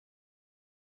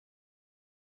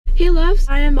Hey loves,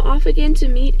 I am off again to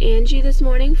meet Angie this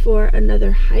morning for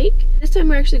another hike. This time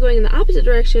we're actually going in the opposite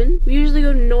direction. We usually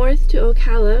go north to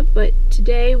Ocala, but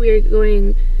today we are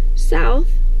going south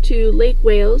to Lake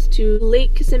Wales, to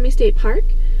Lake Kissimmee State Park.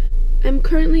 I'm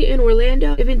currently in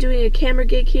Orlando. I've been doing a camera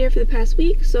gig here for the past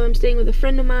week, so I'm staying with a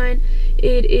friend of mine.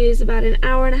 It is about an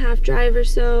hour-and-a-half drive or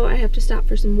so. I have to stop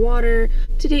for some water.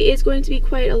 Today is going to be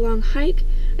quite a long hike.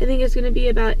 I think it's going to be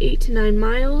about 8 to 9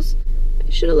 miles.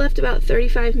 Should have left about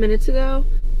 35 minutes ago,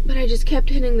 but I just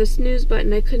kept hitting the snooze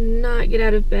button. I could not get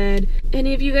out of bed.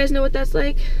 Any of you guys know what that's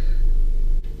like?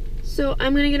 So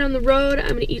I'm gonna get on the road. I'm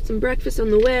gonna eat some breakfast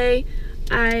on the way.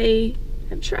 I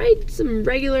have tried some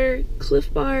regular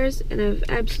Cliff bars and I've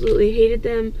absolutely hated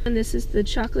them. And this is the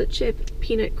chocolate chip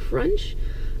peanut crunch.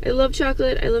 I love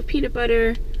chocolate, I love peanut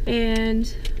butter,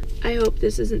 and I hope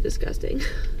this isn't disgusting.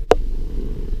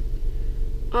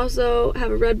 Also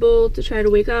have a Red Bull to try to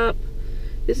wake up.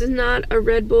 This is not a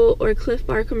Red Bull or Cliff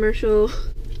Bar commercial.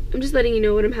 I'm just letting you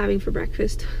know what I'm having for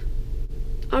breakfast.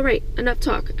 Alright, enough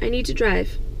talk. I need to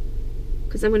drive,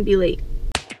 because I'm going to be late.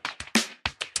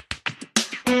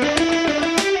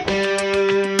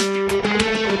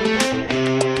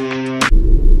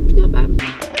 Not bad.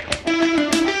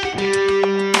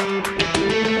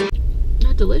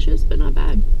 Not delicious, but not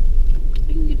bad.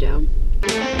 I can get down.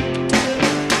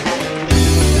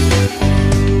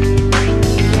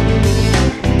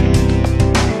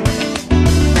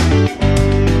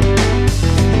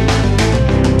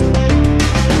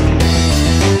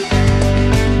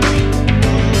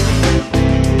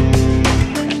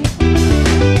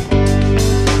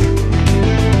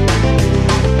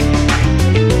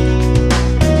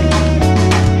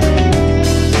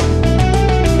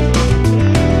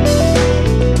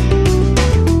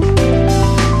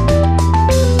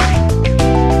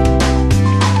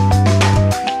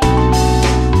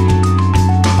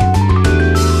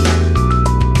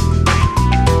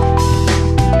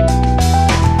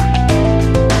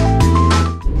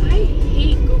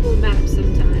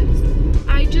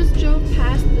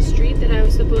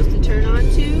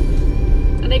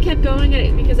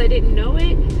 I didn't know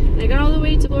it, and I got all the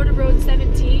way to Florida Road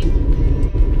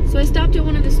 17, so I stopped at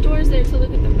one of the stores there to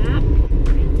look at the map.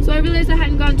 So I realized I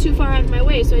hadn't gone too far out of my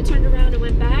way, so I turned around and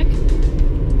went back,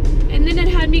 and then it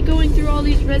had me going through all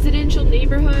these residential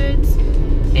neighborhoods,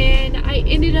 and I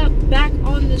ended up back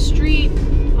on the street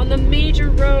on the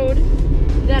major road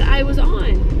that I was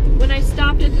on when I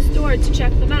stopped at the store to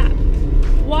check the map.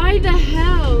 Why the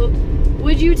hell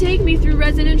would you take me through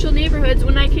residential neighborhoods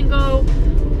when I can go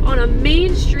on a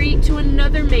main street to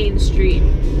another main street?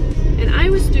 And I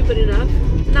was stupid enough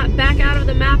to not back out of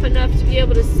the map enough to be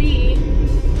able to see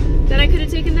that I could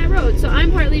have taken that road. So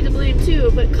I'm partly to blame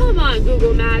too, but come on,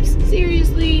 Google Maps,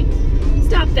 seriously,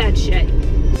 stop that shit.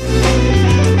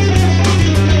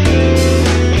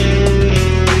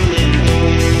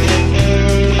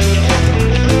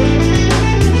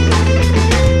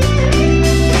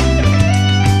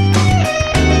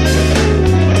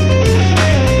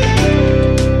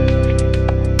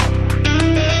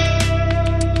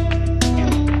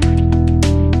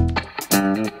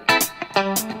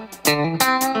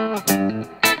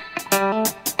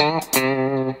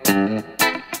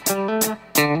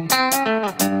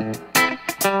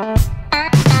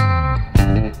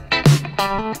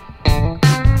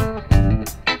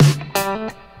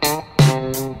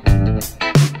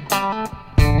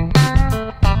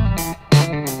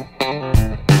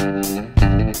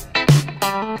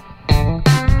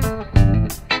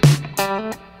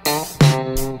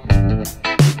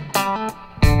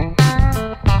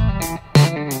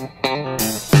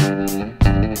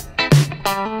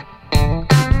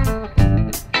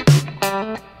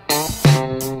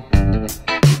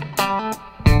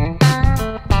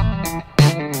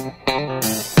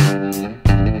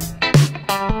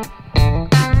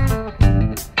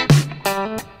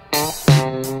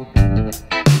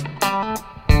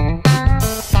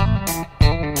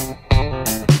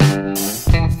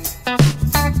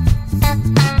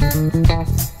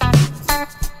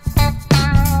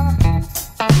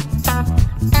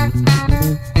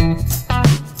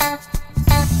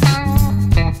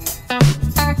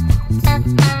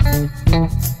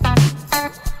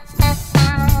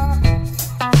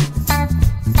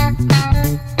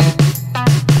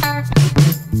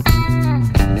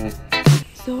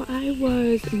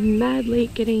 Mad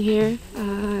late getting here.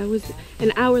 I was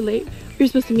an hour late. We were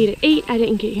supposed to meet at 8. I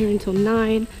didn't get here until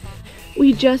 9.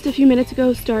 We just a few minutes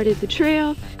ago started the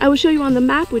trail. I will show you on the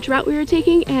map which route we were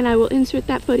taking, and I will insert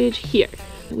that footage here.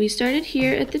 We started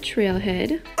here at the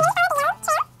trailhead.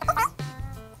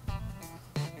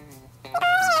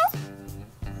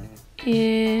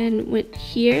 and went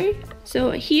here.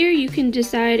 So here you can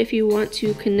decide if you want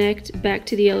to connect back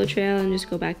to the yellow trail and just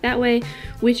go back that way,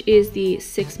 which is the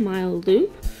 6-mile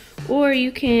loop, or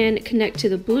you can connect to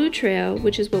the blue trail,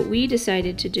 which is what we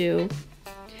decided to do.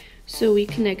 So we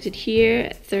connected here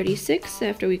at 36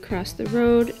 after we crossed the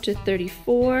road to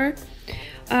 34.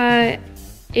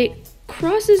 It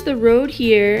crosses the road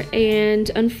here, and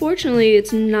unfortunately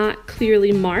it's not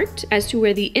clearly marked as to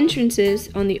where the entrance is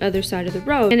on the other side of the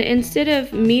road. And instead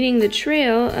of meeting the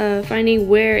trail, finding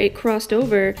where it crossed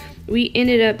over, we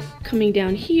ended up coming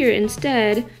down here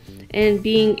instead and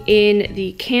being in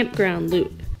the campground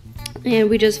loop. And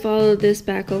we just followed this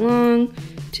back along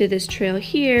to this trail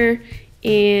here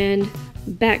and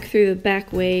back through the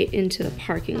back way into the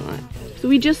parking lot. So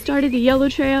we just started the yellow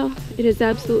trail. It is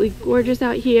absolutely gorgeous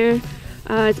out here.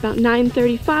 It's about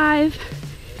 9:35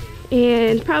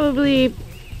 and probably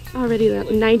already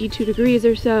about 92 degrees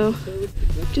or so.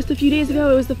 Just a few days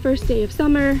ago it was the first day of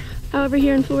summer. However,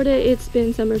 here in Florida it's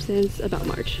been summer since about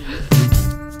March.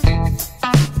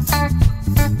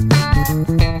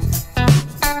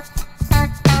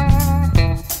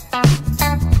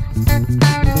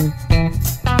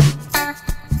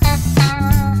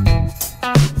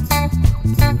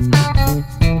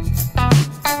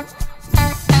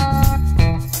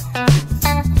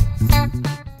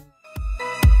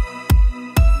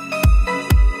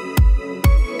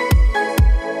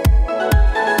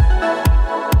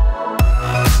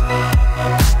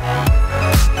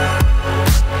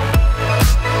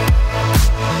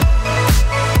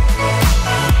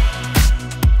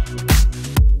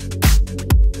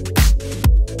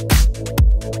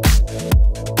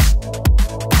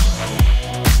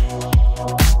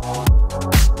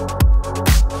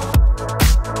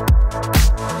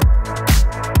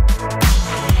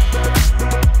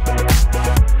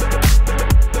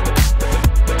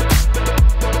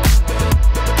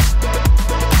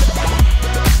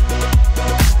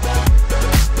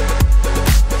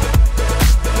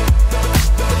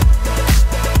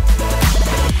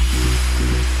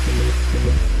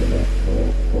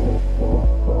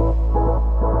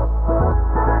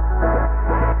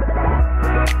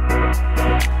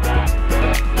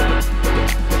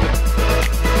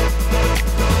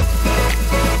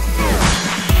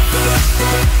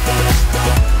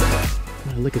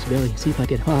 Lick his belly, see if I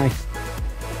get high.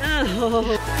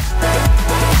 Oh.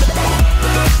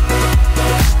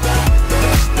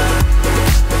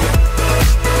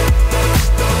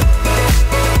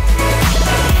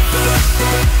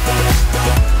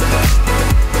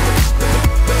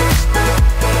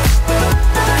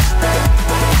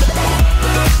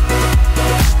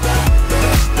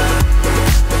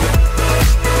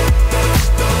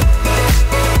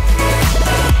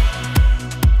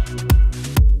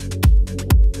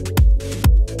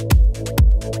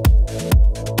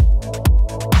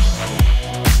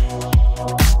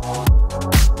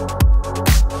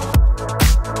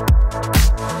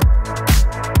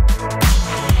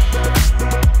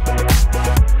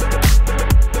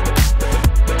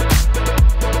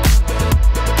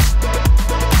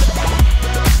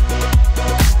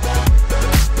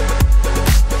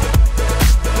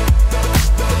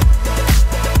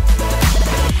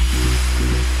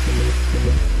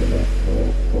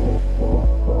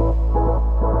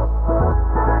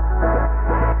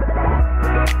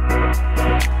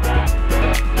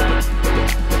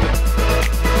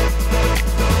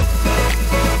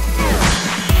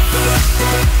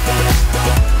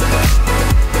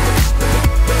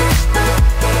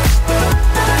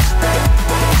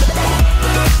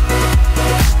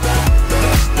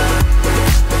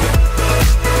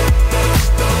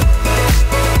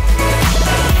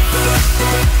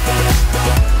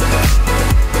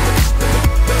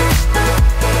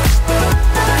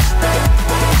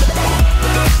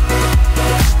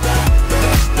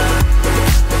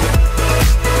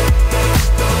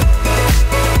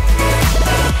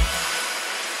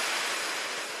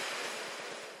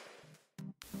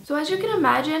 So as you can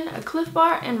imagine, a Cliff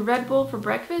Bar and Red Bull for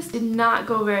breakfast did not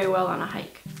go very well on a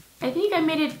hike. I think I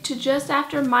made it to just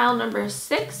after mile number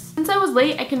 6. Since I was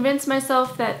late, I convinced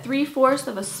myself that 3/4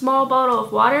 of a small bottle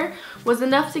of water was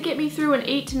enough to get me through an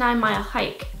 8 to 9 mile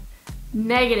hike.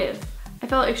 Negative. I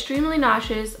felt extremely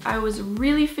nauseous, I was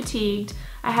really fatigued,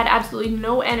 I had absolutely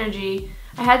no energy.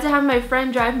 I had to have my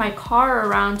friend drive my car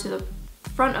around to the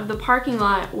front of the parking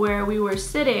lot where we were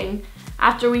sitting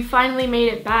after we finally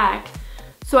made it back,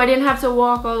 so I didn't have to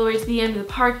walk all the way to the end of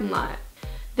the parking lot.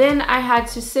 Then I had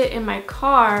to sit in my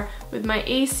car with my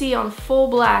AC on full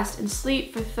blast and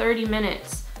sleep for 30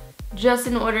 minutes just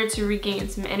in order to regain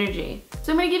some energy.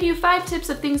 So I'm going to give you 5 tips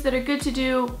of things that are good to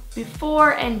do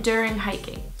before and during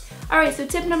hiking. Alright, so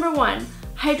tip number 1,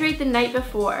 hydrate the night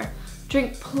before.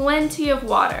 Drink plenty of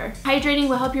water. Hydrating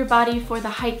will help your body for the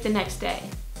hike the next day.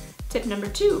 Tip number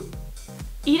 2,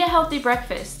 eat a healthy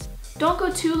breakfast. Don't go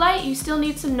too light, you still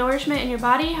need some nourishment in your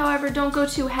body, however don't go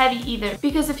too heavy either,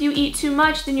 because if you eat too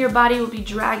much then your body will be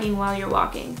dragging while you're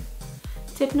walking.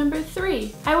 Tip number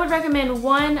 3, I would recommend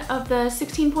one of the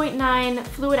 16.9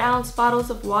 fluid ounce bottles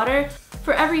of water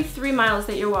for every 3 miles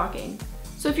that you're walking.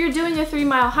 So if you're doing a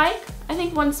 3-mile hike, I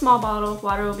think one small bottle of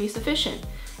water will be sufficient.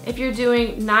 If you're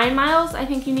doing 9 miles, I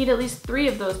think you need at least 3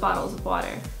 of those bottles of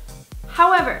water.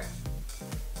 However,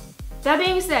 that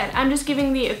being said, I'm just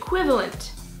giving the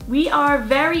equivalent. We are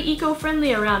very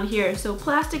eco-friendly around here, so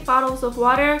plastic bottles of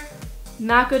water,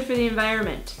 not good for the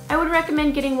environment. I would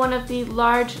recommend getting one of the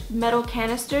large metal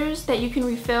canisters that you can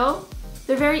refill.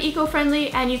 They're very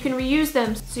eco-friendly and you can reuse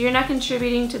them, so you're not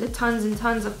contributing to the tons and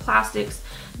tons of plastics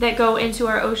that go into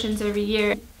our oceans every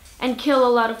year and kill a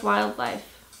lot of wildlife.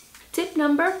 Tip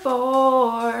number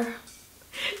 4.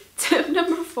 Tip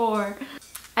number 4.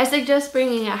 I suggest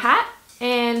bringing a hat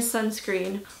and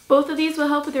sunscreen. Both of these will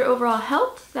help with your overall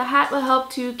health. The hat will help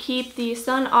to keep the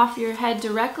sun off your head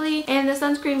directly, and the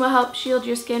sunscreen will help shield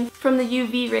your skin from the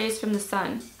UV rays from the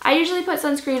sun. I usually put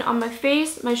sunscreen on my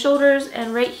face, my shoulders,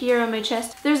 and right here on my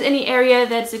chest if there's any area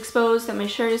that's exposed that my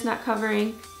shirt is not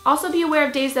covering. Also be aware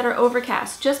of days that are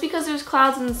overcast. Just because there's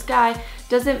clouds in the sky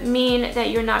doesn't mean that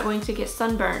you're not going to get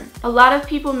sunburn. A lot of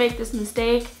people make this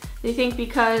mistake. They think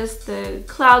because the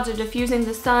clouds are diffusing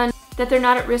the sun that they're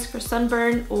not at risk for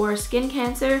sunburn or skin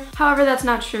cancer. However, that's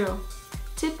not true.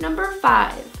 Tip number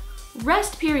 5,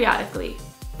 rest periodically.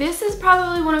 This is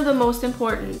probably one of the most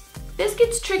important. This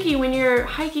gets tricky when you're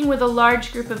hiking with a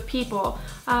large group of people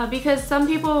because some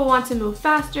people will want to move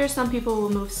faster, some people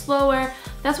will move slower.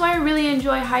 That's why I really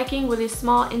enjoy hiking with a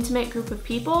small, intimate group of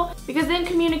people, because then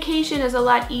communication is a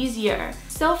lot easier.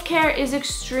 Self-care is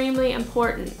extremely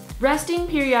important. Resting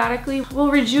periodically will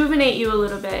rejuvenate you a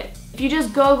little bit. If you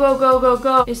just go, go, go, go,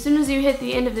 go, as soon as you hit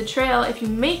the end of the trail, if you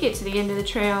make it to the end of the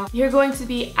trail, you're going to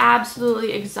be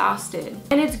absolutely exhausted.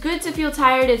 And it's good to feel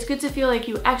tired, it's good to feel like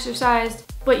you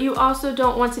exercised, but you also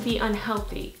don't want to be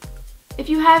unhealthy. If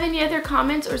you have any other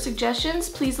comments or suggestions,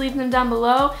 please leave them down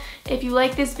below. If you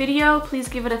like this video, please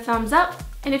give it a thumbs up.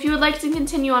 And if you would like to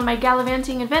continue on my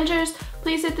gallivanting adventures,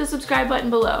 please hit the subscribe button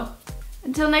below.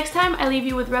 Until next time, I leave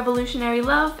you with revolutionary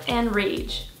love and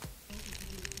rage.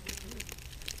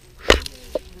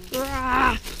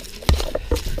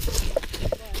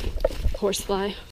 Horsefly.